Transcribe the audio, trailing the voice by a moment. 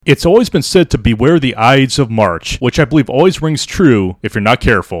It's always been said to beware the Ides of March, which I believe always rings true if you're not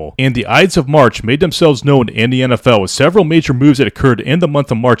careful. And the Ides of March made themselves known in the NFL with several major moves that occurred in the month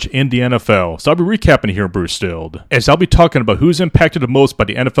of March in the NFL. So I'll be recapping here in Bruce Stilled, as I'll be talking about who's impacted the most by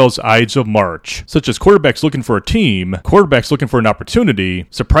the NFL's Ides of March, such as quarterbacks looking for a team, quarterbacks looking for an opportunity,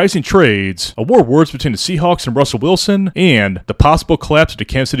 surprising trades, award wars between the Seahawks and Russell Wilson, and the possible collapse of the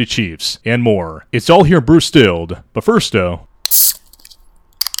Kansas City Chiefs, and more. It's all here in Bruce Stilled. But first though,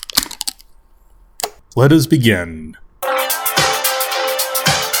 let us begin.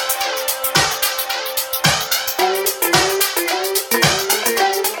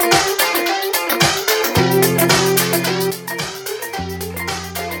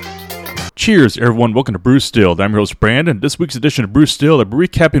 Cheers, everyone. Welcome to Bruce Stilled. I'm your host, Brandon. This week's edition of Bruce Stilled, I'll be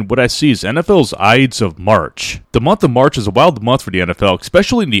recapping what I see as NFL's Ides of March. The month of March is a wild month for the NFL,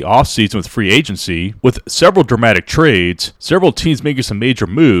 especially in the offseason with free agency, with several dramatic trades, several teams making some major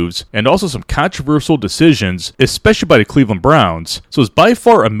moves, and also some controversial decisions, especially by the Cleveland Browns. So it's by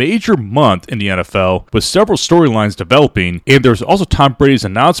far a major month in the NFL, with several storylines developing, and there's also Tom Brady's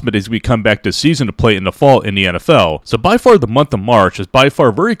announcement as we come back this season to play in the fall in the NFL. So by far the month of March is by far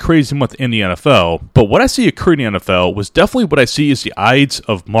a very crazy month in the NFL, but what I see occurring in the NFL was definitely what I see as the Ides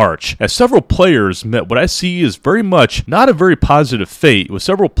of March, as several players met what I see is very much not a very positive fate, with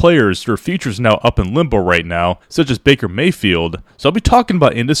several players their futures now up in limbo right now, such as Baker Mayfield. So I'll be talking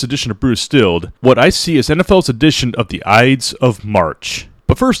about in this edition of Bruce Stilled what I see as NFL's edition of the Ides of March.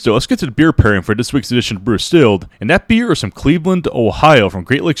 But first though, let's get to the beer pairing for this week's edition of Bruce Stilled, and that beer is from Cleveland, Ohio from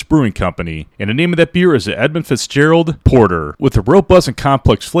Great Lakes Brewing Company, and the name of that beer is the Edmund Fitzgerald Porter, with a robust and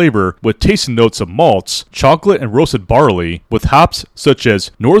complex flavor with tasting notes of malts, chocolate, and roasted barley, with hops such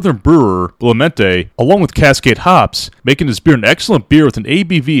as Northern Brewer, Blumente, along with Cascade hops, making this beer an excellent beer with an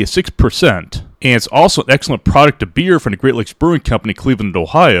ABV of 6%. And it's also an excellent product of beer from the Great Lakes Brewing Company, Cleveland,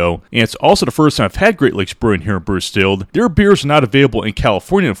 Ohio. And it's also the first time I've had Great Lakes Brewing here in Bruce Stilled. Their beers are not available in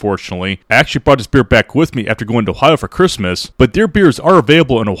California, unfortunately. I actually brought this beer back with me after going to Ohio for Christmas. But their beers are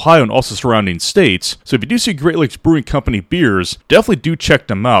available in Ohio and also surrounding states. So if you do see Great Lakes Brewing Company beers, definitely do check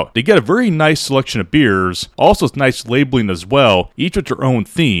them out. They get a very nice selection of beers. Also nice labeling as well, each with their own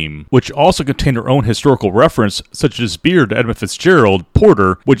theme, which also contain their own historical reference, such as this beer, the Edmund Fitzgerald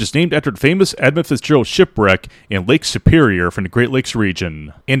Porter, which is named after the famous Edmund Fitzgerald shipwreck in Lake Superior from the Great Lakes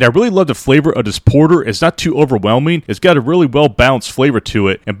region. And I really love the flavor of this porter. It's not too overwhelming. It's got a really well balanced flavor to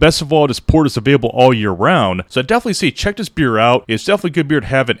it. And best of all, this porter is available all year round. So I definitely say check this beer out. It's definitely a good beer to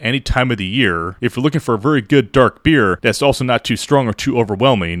have at any time of the year. If you're looking for a very good dark beer that's also not too strong or too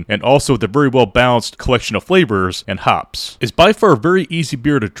overwhelming, and also with a very well balanced collection of flavors and hops. It's by far a very easy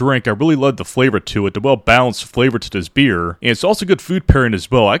beer to drink. I really love the flavor to it, the well balanced flavor to this beer. And it's also good food pairing as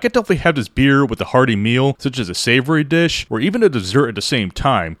well. I could definitely have this beer with a hearty meal, such as a savory dish, or even a dessert at the same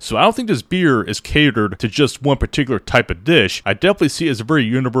time. So I don't think this beer is catered to just one particular type of dish. I definitely see it as a very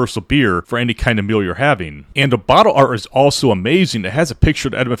universal beer for any kind of meal you're having. And the bottle art is also amazing. It has a picture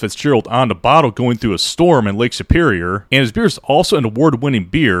of Edmund Fitzgerald on the bottle going through a storm in Lake Superior. And his beer is also an award-winning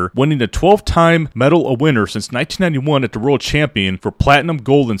beer, winning the 12-time medal winner since 1991 at the World Champion for Platinum,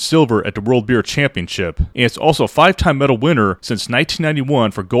 Gold, and Silver at the World Beer Championship. And it's also a 5-time medal winner since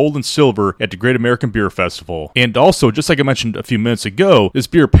 1991 for Gold and Silver at the Great American Beer Festival. And also, just like I mentioned a few minutes ago, this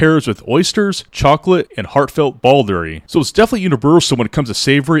beer pairs with oysters, chocolate, and heartfelt balderry. So it's definitely universal when it comes to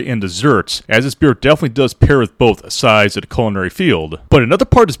savory and desserts, as this beer definitely does pair with both sides of the culinary field. But another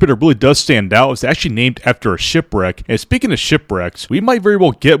part of this beer that really does stand out is actually named after a shipwreck. And speaking of shipwrecks, we might very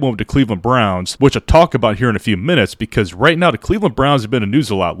well get one with the Cleveland Browns, which I'll talk about here in a few minutes, because right now the Cleveland Browns have been in the news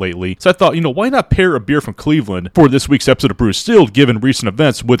a lot lately. So I thought, why not pair a beer from Cleveland for this week's episode of Bruce Stilled, given recent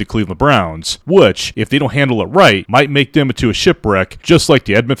events with the Cleveland Browns, which, if they don't handle it right, might make them into a shipwreck, just like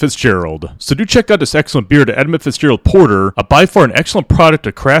the Edmund Fitzgerald. So do check out this excellent beer, the Edmund Fitzgerald Porter, a by far an excellent product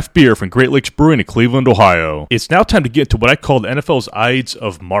of craft beer from Great Lakes Brewing in Cleveland, Ohio. It's now time to get into what I call the NFL's Ides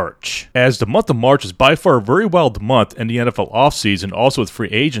of March, as the month of March is by far a very wild month in the NFL offseason, also with free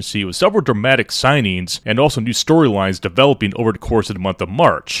agency, with several dramatic signings and also new storylines developing over the course of the month of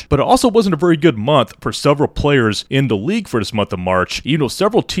March. But it also wasn't a very good month for several players in the league for this month of March, even though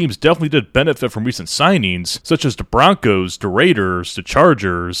several teams definitely did benefit from recent signings, such as the Broncos, the Raiders, the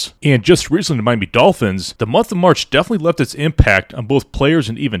Chargers, and just recently the Miami Dolphins. The month of March definitely left its impact on both players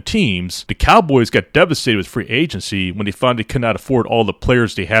and even teams. The Cowboys got devastated with free agency when they found they could not afford all the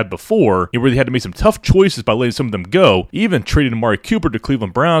players they had before, and where they had to make some tough choices by letting some of them go, even trading Amari Cooper to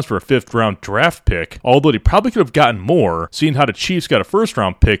Cleveland Browns for a 5th-round draft pick, although they probably could have gotten more, seeing how the Chiefs got a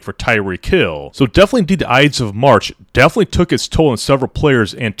 1st-round pick for Tyreek Hill. So definitely indeed the Ides of March definitely took its toll on several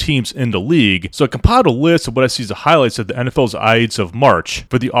players and teams in in the league, so I compiled a list of what I see as the highlights of the NFL's Ides of March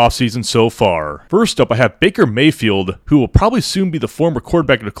for the offseason so far. First up, I have Baker Mayfield, who will probably soon be the former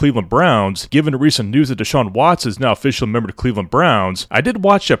quarterback of the Cleveland Browns. Given the recent news that Deshaun Watson is now officially a member of the Cleveland Browns, I did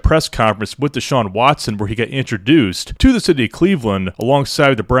watch that press conference with Deshaun Watson where he got introduced to the city of Cleveland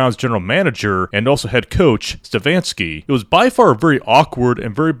alongside the Browns general manager and also head coach Stefanski. It was by far a very awkward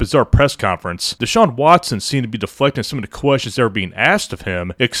and very bizarre press conference. Deshaun Watson seemed to be deflecting some of the questions that were being asked of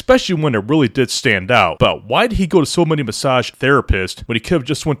him, especially when it really did stand out. But why did he go to so many massage therapists when he could have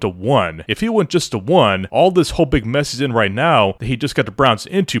just went to one? If he went just to one, all this whole big mess he's in right now that he just got the Browns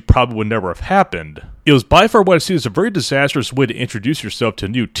into probably would never have happened. It was by far what I see as a very disastrous way to introduce yourself to a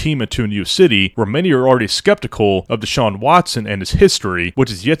new team and to a new city where many are already skeptical of Deshaun Watson and his history, which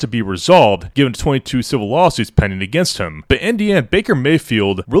is yet to be resolved given the 22 civil lawsuits pending against him. But in the end, Baker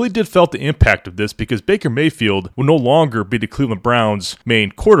Mayfield really did felt the impact of this because Baker Mayfield will no longer be the Cleveland Browns'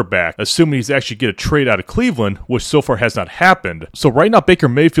 main quarterback, assuming he's actually get a trade out of Cleveland, which so far has not happened. So right now, Baker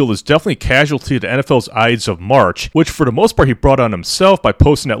Mayfield is definitely a casualty of the NFL's Ides of March, which for the most part he brought on himself by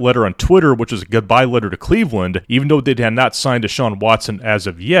posting that letter on Twitter, which was a goodbye letter to Cleveland, even though they had not signed Deshaun Watson as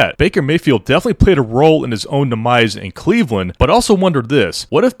of yet. Baker Mayfield definitely played a role in his own demise in Cleveland, but also wondered this: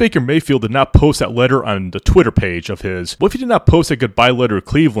 what if Baker Mayfield did not post that letter on the Twitter page of his? What if he did not post that goodbye letter to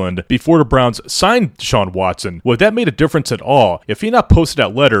Cleveland before the Browns signed Deshaun Watson? Would that made a difference at all? If he had not posted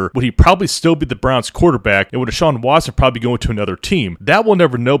that letter, would he probably still be the Browns quarterback, and would Deshaun Watson probably go into another team? That we'll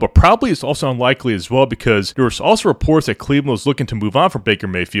never know, but probably is also unlikely as well because there was also reports that Cleveland was looking to move on from Baker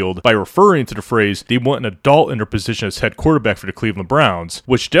Mayfield by referring to the phrase they want an adult in their position as head quarterback for the Cleveland Browns,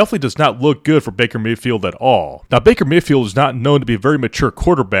 which definitely does not look good for Baker Mayfield at all. Now, Baker Mayfield is not known to be a very mature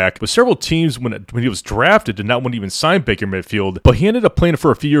quarterback, but several teams when he was drafted did not want to even sign Baker Mayfield, but he ended up playing for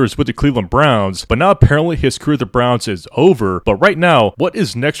a few years with the Cleveland Browns, but now apparently his career with the Browns is over. But right now, what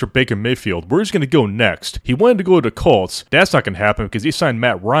is next for Baker Mayfield? Where is he going to go next? He wanted to go to the Colts. That's not going to happen because he signed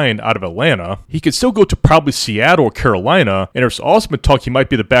Matt Ryan out of Atlanta. He could still go to probably Seattle or Carolina, and there's also been talk he might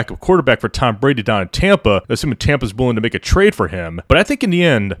be the backup quarterback for Tom Brady down in Tampa, assuming Tampa's willing to make a trade for him. But I think in the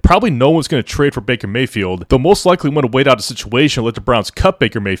end, probably no one's going to trade for Baker Mayfield. They'll most likely want to wait out the situation and let the Browns cut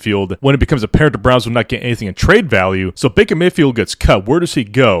Baker Mayfield when it becomes apparent the Browns will not get anything in trade value. So Baker Mayfield gets cut. Where does he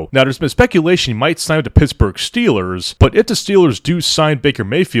go? Now, there's been speculation he might sign with the Pittsburgh Steelers, but if the Steelers do sign Baker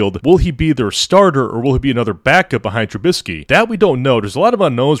Mayfield, will he be their starter or will he be another backup behind Trubisky? That we don't know. There's a lot of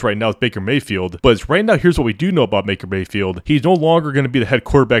unknowns right now with Baker Mayfield, but right now, here's what we do know about Baker Mayfield. He's no longer going to be the head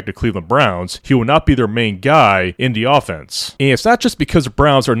quarterback of the Cleveland Browns. He will not be their main guy in the offense. And it's not just because the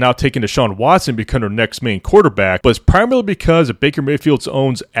Browns are now taking Deshaun Watson to become their next main quarterback, but it's primarily because of Baker Mayfield's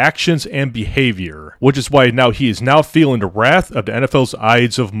own actions and behavior, which is why now he is now feeling the wrath of the NFL's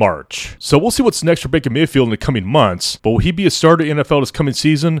Ides of March. So we'll see what's next for Baker Mayfield in the coming months, but will he be a starter in the NFL this coming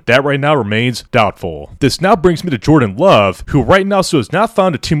season? That right now remains doubtful. This now brings me to Jordan Love, who right now still has not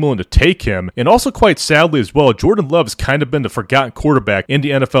found a team willing to take him, and also quite sadly as well, Jordan Love has kind of been the forgotten quarterback in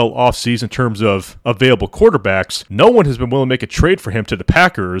the NFL offseason in terms of available quarterbacks. No one has been willing to make a trade for him to the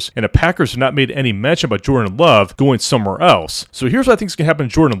Packers, and the Packers have not made any mention about Jordan Love going somewhere else. So here's what I think is going to happen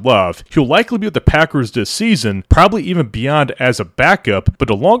to Jordan Love. He'll likely be with the Packers this season, probably even beyond as a backup, but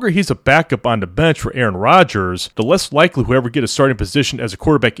the longer he's a backup on the bench for Aaron Rodgers, the less likely whoever get a starting position as a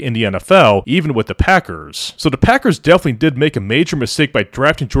quarterback in the NFL, even with the Packers. So the Packers definitely did make a major mistake by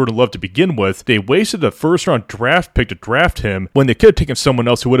drafting Jordan Love to begin with. They wasted a first-round draft pick to draft him when they could have taken someone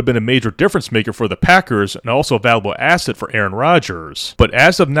else who would have been a major difference maker for the Packers and also a valuable asset for Aaron Rodgers. But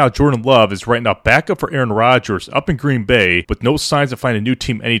as of now, Jordan Love is right now backup for Aaron Rodgers up in Green Bay with no signs of finding a new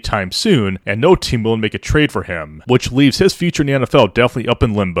team anytime soon and no team willing to make a trade for him, which leaves his future in the NFL definitely up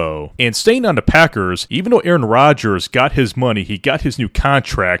in limbo. And staying on the Packers, even though Aaron Rodgers got his money, he got his new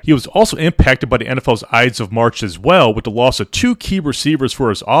contract, he was also impacted by the NFL's Ides of March as well with the loss of two key receivers for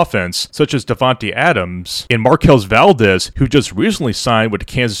his offense, such as Davante Adams and Marquez Valdez, who just recently signed with the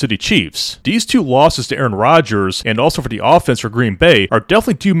Kansas City Chiefs. These two losses to Aaron Rodgers and also for the offense for Green Bay are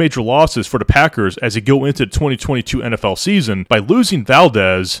definitely two major losses for the Packers as they go into the 2022 NFL season. By losing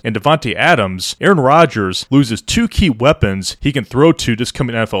Valdez and Davante Adams, Aaron Rodgers loses two key weapons he can throw to this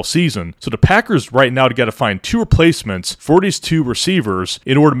coming NFL season. So the Packers right now got to find two replacements for these two receivers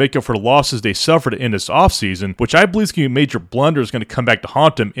in order to make up for the losses they suffered in this offseason, which I believe is going to be a major blunder is going to come back to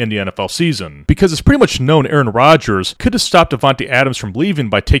haunt them in the NFL season. Because it's pretty much known Aaron Rodgers could have stopped Davante Adams from leaving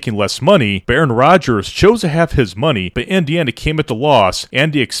by taking less money, money, but Aaron Rodgers chose to have his money, but Indiana came at the loss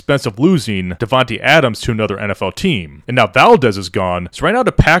and the expense of losing Davante Adams to another NFL team. And now Valdez is gone, so right now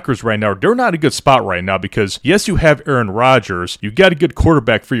the Packers right now, they're not in a good spot right now because yes, you have Aaron Rodgers, you got a good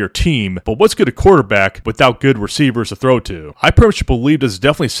quarterback for your team, but what's good a quarterback without good receivers to throw to? I pretty much believe this is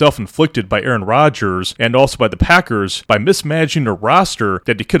definitely self-inflicted by Aaron Rodgers and also by the Packers by mismanaging the roster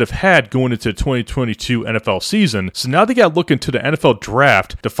that they could have had going into the 2022 NFL season. So now they got to look into the NFL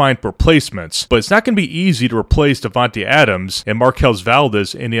draft to find replacements, but it's not going to be easy to replace Davante Adams and Marquez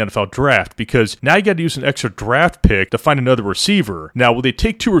Valdez in the NFL draft because now you got to use an extra draft pick to find another receiver. Now, will they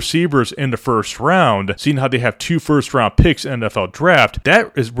take two receivers in the first round, seeing how they have two first-round picks in the NFL draft?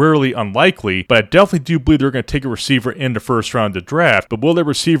 That is rarely unlikely, but I definitely do believe they're going to take a receiver in the first round of the draft, but will that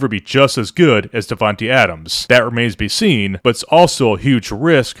receiver be just as good as Davante Adams? That remains to be seen, but it's also a huge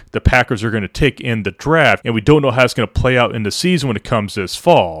risk the Packers are going to take in the draft, and we don't know how it's going to play out in the season when it comes this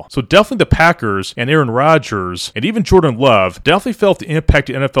fall. So definitely the Packers and Aaron Rodgers and even Jordan Love definitely felt the impact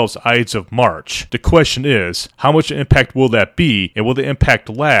of the NFL's Ides of March. The question is, how much impact will that be, and will the impact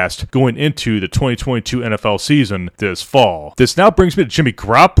last going into the 2022 NFL season this fall? This now brings me to Jimmy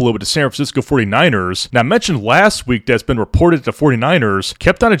Garoppolo with the San Francisco 49ers. Now, I mentioned last week that it's been reported that the 49ers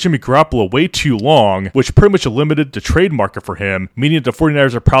kept on to Jimmy Garoppolo way too long, which pretty much limited the trade market for him, meaning the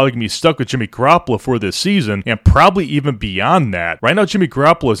 49ers are probably going to be stuck with Jimmy Garoppolo for this season, and probably even beyond that. Right now, Jimmy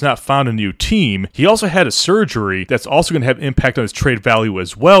Garoppolo has not found a new team. He also had a surgery that's also going to have impact on his trade value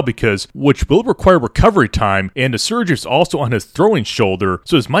as well, because which will require recovery time, and the surgery is also on his throwing shoulder,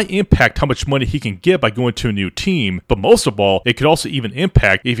 so this might impact how much money he can get by going to a new team, but most of all, it could also even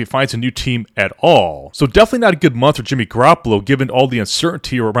impact if he finds a new team at all. So definitely not a good month for Jimmy Garoppolo given all the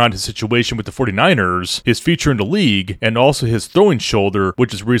uncertainty around his situation with the 49ers, his future in the league, and also his throwing shoulder,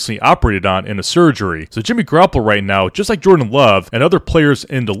 which is recently operated on in a surgery. So Jimmy Garoppolo right now, just like Jordan Love and other players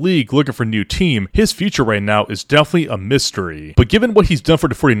in the league looking for a new team, his future right now is definitely a mystery. But given what he's done for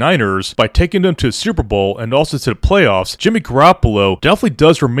the 49ers by taking them to the Super Bowl and also to the playoffs, Jimmy Garoppolo definitely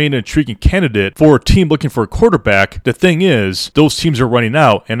does remain an intriguing candidate for a team looking for a quarterback. The thing is, those teams are running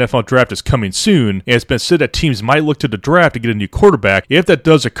out, and NFL draft is coming soon, and it's been said that teams might look to the draft to get a new quarterback. If that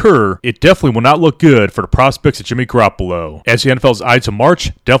does occur, it definitely will not look good for the prospects of Jimmy Garoppolo, as the NFL's Ides of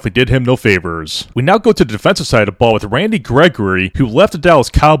March definitely did him no favors. We now go to the defensive side of the ball with Randy Gregory, who left the Dallas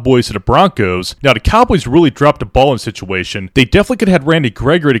Cowboys to the Broncos. Now, the Cowboys really dropped the ball in the situation. They definitely could have had Randy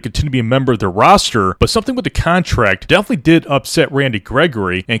Gregory to continue to be a member of their roster, but something with the contract definitely did upset Randy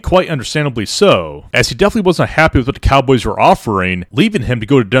Gregory, and quite understandably so, as he definitely wasn't happy with what the Cowboys were offering, leaving him to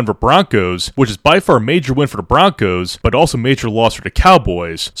go to Denver Broncos, which is by far a major win for the Broncos, but also a major loss for the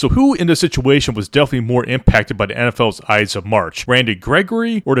Cowboys. So who in this situation was definitely more impacted by the NFL's Ides of March? Randy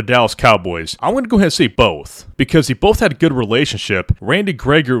Gregory or the Dallas Cowboys? I'm going to go ahead and say both, because they both had a good relationship. Randy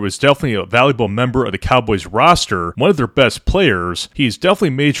Gregory was definitely a valuable member of the Cowboys roster, one of their best players. He's definitely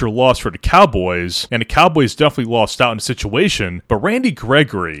a major loss for the Cowboys, and the Cowboys definitely lost out in the situation, but Randy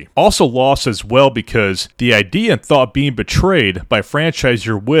Gregory also lost as well because the idea and thought being betrayed by a franchise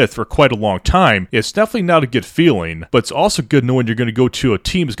you're with for quite a long time is definitely not a good feeling, but it's also good knowing you're going to go to a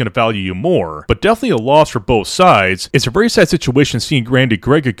team that's going to value you more. But definitely a loss for both sides. It's a very sad situation seeing Randy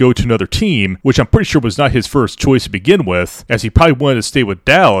Gregory go to another team, which I'm pretty sure was not his first choice to begin with, as he probably wanted to stay with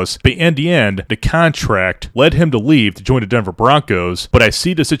Dallas, but in the end, the contract led him to leave to join the Denver Broncos. But I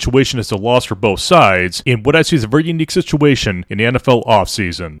see the situation as a loss for both sides, in what I see as a very unique situation in the NFL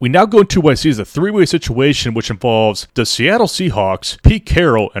offseason. We now go into what I see as a three-way situation, which involves the Seattle Seahawks, Pete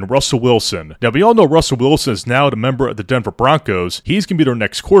Carroll, and Russell Wilson. Now, we all know Russell Wilson is now a member of the Denver Broncos. He's going to be their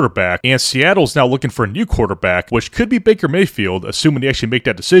next quarterback, and Seattle's now looking for a new quarterback, which could be Baker Mayfield, assuming they actually make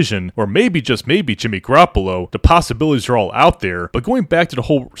that decision, or maybe, just maybe, Jimmy Garoppolo. The possibilities are all out there, but going back to the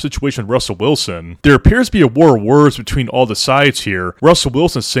whole situation with Russell Wilson, there appears to be a war of words between all the sides here. Russell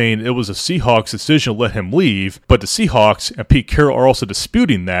Wilson saying it was a Seahawks decision to let him leave, but the Seahawks and Pete Carroll are also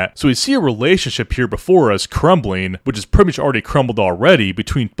disputing that, so we see a relationship here before us crumbling, which is pretty much already crumbled already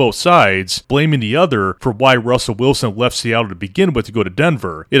between both sides, blaming the other for why Russell Wilson left Seattle to begin with to go to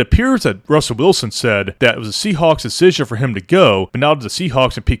Denver. It appears that Russell Wilson said that it was a Seahawks decision for him to go, but now the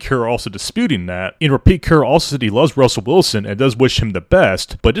Seahawks and Pete Carroll are also disputing that. And where Pete Carroll also said he loves Russell Wilson and does wish him the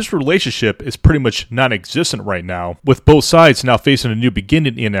best, but this relationship is pretty much non-existent right now, with both sides now facing a new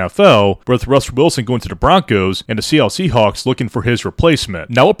beginning in the NFL, with Russell Wilson going to the Broncos and the Seattle Seahawks looking for his replacement.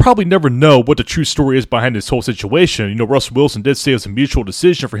 Now, we'll probably never know what the true story is behind this whole situation. You know, Russell Wilson did say it was a mutual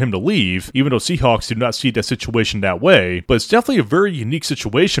decision for him to leave, even though Seahawks do not see that situation that way, but it's definitely a very unique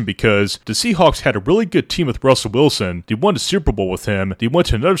situation because the Seahawks had a really good team with Russell Wilson. They won the Super Bowl with him. They went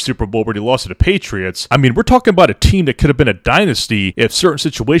to another Super Bowl where they lost to the Patriots. I mean, we're talking about a team that could have been a dynasty if certain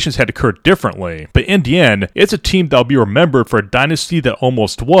different situations had occurred differently. But in the end, it's a team that'll be remembered for a dynasty that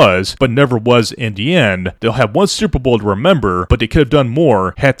almost was, but never was in the end. They'll have one Super Bowl to remember, but they could have done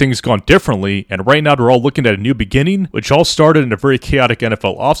more had things gone differently, and right now they're all looking at a new beginning, which all started in a very chaotic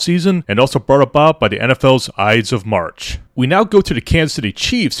NFL offseason and also brought about by the NFL's Ides of March. We now go to the Kansas City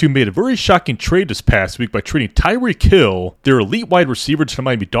Chiefs, who made a very shocking trade this past week by trading Tyreek Hill, their elite wide receiver, to the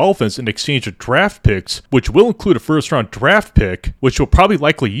Miami Dolphins in exchange of draft picks, which will include a first-round draft pick, which will probably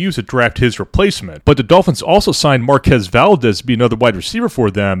likely use to draft his replacement. But the Dolphins also signed Marquez Valdez to be another wide receiver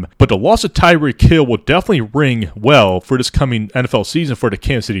for them, but the loss of Tyreek Hill will definitely ring well for this coming NFL season for the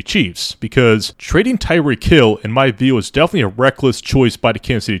Kansas City Chiefs, because trading Tyreek Hill, in my view, is definitely a reckless choice by the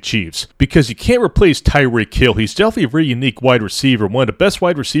Kansas City Chiefs, because you can't replace Tyreek Hill. He's definitely a very unique wide receiver, one of the best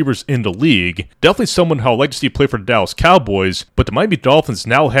wide receivers in the league. Definitely someone who I'd like to see play for the Dallas Cowboys, but the Miami Dolphins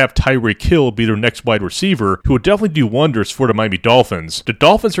now have Tyreek Hill be their next wide receiver, who would definitely do wonders for the Miami Dolphins. The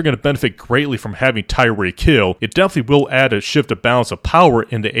Dolphins are going to benefit greatly from having Tyreek Hill. It definitely will add a shift of balance of power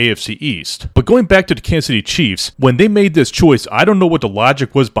in the AFC East. But going back to the Kansas City Chiefs, when they made this choice, I don't know what the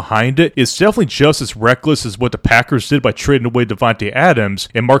logic was behind it. It's definitely just as reckless as what the Packers did by trading away Devontae Adams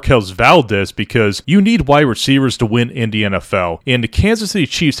and Marquez Valdez, because you need wide receivers to win in the NFL. And the Kansas City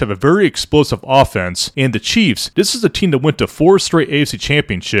Chiefs have a very explosive offense. And the Chiefs, this is a team that went to 4 straight AFC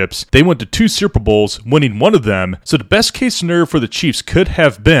championships. They went to 2 Super Bowls, winning one of them. So the best case scenario for the Chiefs could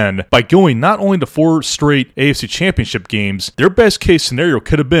have been, by going not only to 4 straight AFC championship games, their best case scenario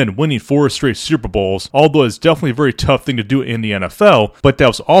could have been winning 4 straight Super Bowls, although it's definitely a very tough thing to do in the NFL, but that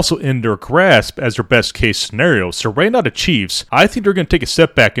was also in their grasp as their best case scenario. So right now the Chiefs, I think they're going to take a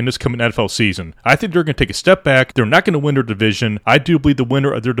step back in this coming NFL season. I think they're going to take a step back. They're not going to win their division. I do believe the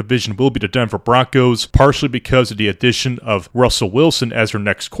winner of their division will be the Denver Broncos, partially because of the addition of Russell Wilson as their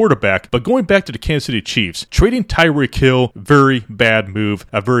next quarterback. But going back to the Kansas City Chiefs, trading Tyreek Hill, very bad move,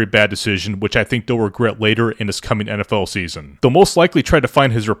 a very bad decision, which I think they'll regret later in this coming NFL season. They'll most likely try to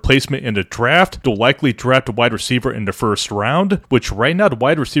find his replacement in the draft. They'll likely draft a wide receiver in the first round, which right now the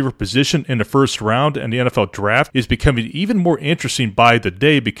wide receiver position in the first round in the NFL draft is becoming even more interesting by the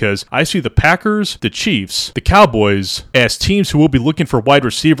day, because I see the Packers, the Chiefs, the Cowboys as teams who will be looking for a wide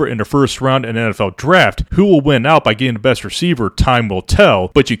receiver in the first round in the NFL draft. Who will win out by getting the best receiver, time will tell,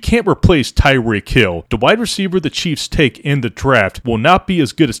 but you can't replace Tyreek Hill. The wide receiver the Chiefs take in the draft will not be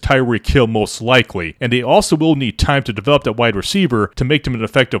as good as Tyreek Hill most likely, and they also will need time to develop that wide receiver to make them an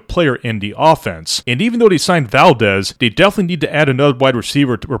effective player in the offense. And even though they signed Valdez, they definitely need to add another wide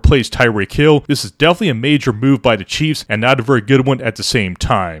receiver to replace Tyreek Hill. This is definitely a major move by the Chiefs, and not a very good one at the same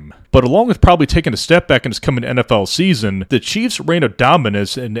time. But along with probably taking a step back in this coming NFL season, the Chiefs' reign of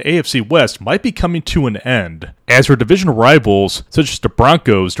dominance in the AFC West might be coming to an end, as their division rivals, such as the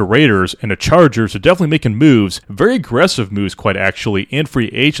Broncos, the Raiders, and the Chargers, are definitely making moves, very aggressive moves quite actually, in free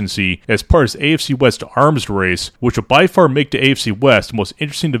agency as part of this AFC West arms race, which will by far make the AFC West the most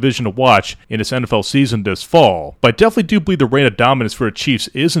interesting division to watch in this NFL season this fall. But I definitely do believe the reign of dominance for the Chiefs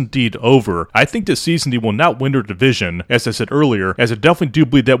is indeed over. I think this season they will not win their division, as I said earlier, as I definitely do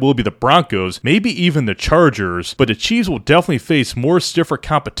believe that will be the Broncos, maybe even the Chargers, but the Chiefs will definitely face more stiffer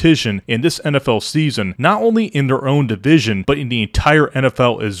competition in this NFL season, not only in their own division, but in the entire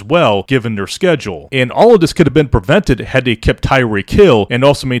NFL as well, given their schedule. And all of this could have been prevented had they kept Tyreek Hill and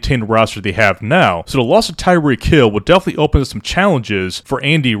also maintained the roster they have now. So the loss of Tyreek Hill will definitely open up some challenges for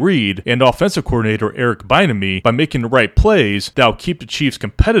Andy Reid and offensive coordinator Eric Bieniemy by making the right plays that will keep the Chiefs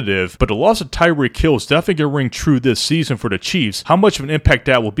competitive, but the loss of Tyreek Hill is definitely going to ring true this season for the Chiefs. How much of an impact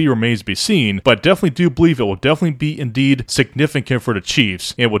that will be remains to be seen, but I definitely do believe it will definitely be indeed significant for the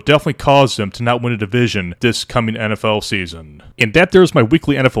Chiefs, and will definitely cause them to not win a division this coming NFL season. And that there's my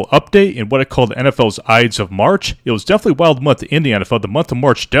weekly NFL update in what I call the NFL's Ides of March. It was definitely a wild month in the NFL. The month of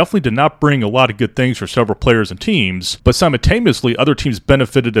March definitely did not bring a lot of good things for several players and teams, but simultaneously other teams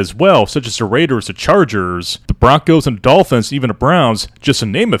benefited as well, such as the Raiders, the Chargers, the Broncos, and the Dolphins, even the Browns, just to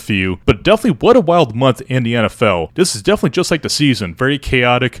name a few. But definitely what a wild month in the NFL. This is definitely just like the season, very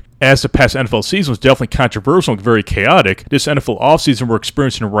chaotic. As the past NFL season was definitely controversial and very chaotic, this NFL offseason we're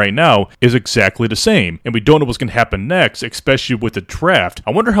experiencing right now is exactly the same. And we don't know what's going to happen next, especially with the draft.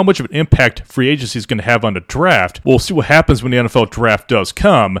 I wonder how much of an impact free agency is going to have on the draft. We'll see what happens when the NFL draft does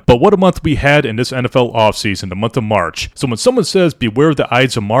come. But what a month we had in this NFL offseason, the month of March. So when someone says beware of the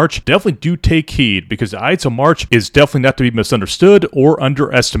Ides of March, definitely do take heed, because the Ides of March is definitely not to be misunderstood or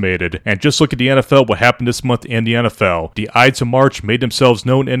underestimated. And just look at the NFL, what happened this month in the NFL. The Ides of March made themselves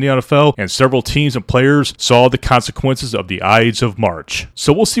known in the NFL, and several teams and players saw the consequences of the Ides of March.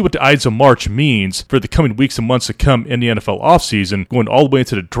 So we'll see what the Ides of March means for the coming weeks and months to come in the NFL offseason, going all the way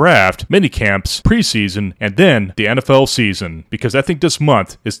into the draft, mini camps, preseason, and then the NFL season, because I think this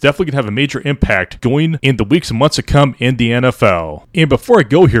month is definitely going to have a major impact going in the weeks and months to come in the NFL. And before I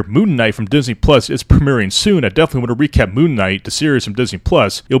go here, Moon Knight from Disney Plus is premiering soon. I definitely want to recap Moon Knight, the series from Disney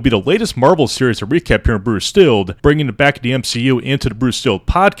Plus. It'll be the latest Marvel series to recap here in Bruce Stilled, bringing it back to the MCU into the Bruce Stilled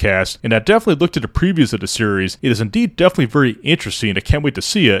podcast, and I definitely looked at the previews of the series. It is indeed definitely very interesting. I can't wait to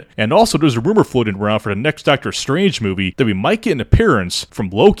see it. And also, there's a rumor floating around for the next Doctor Strange movie that we might get an appearance from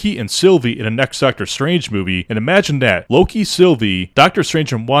Loki and Sylvie in the next Doctor Strange movie. And imagine that, Loki, Sylvie, Doctor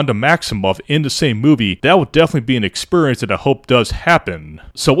Strange, and Wanda Maximoff in the same movie. That would definitely be an experience that I hope does happen.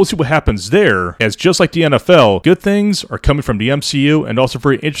 So we'll see what happens there, as just like the NFL, good things are coming from the MCU and also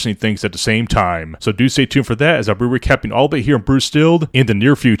very interesting things at the same time. So do stay tuned for that, as I'll be recapping all of it here in Bruce Stilled in the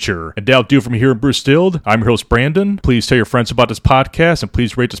near future. And that'll do it from here in Bruce Stilled. I'm your host, Brandon. Please tell your friends about this podcast, and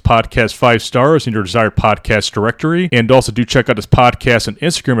please rate this podcast 5 stars in your desired podcast directory. And also do check out this podcast on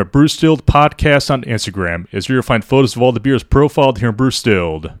Instagram at Bruce Stilled Podcast on Instagram, as you'll find photos of all the beers profiled here in Bruce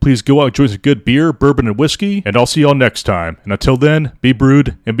Stilled. Please go out and enjoy some good beer, bourbon, and whiskey, and I'll see y'all next time. And until then, be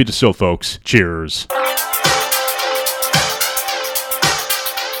brewed and be distilled, folks. Cheers.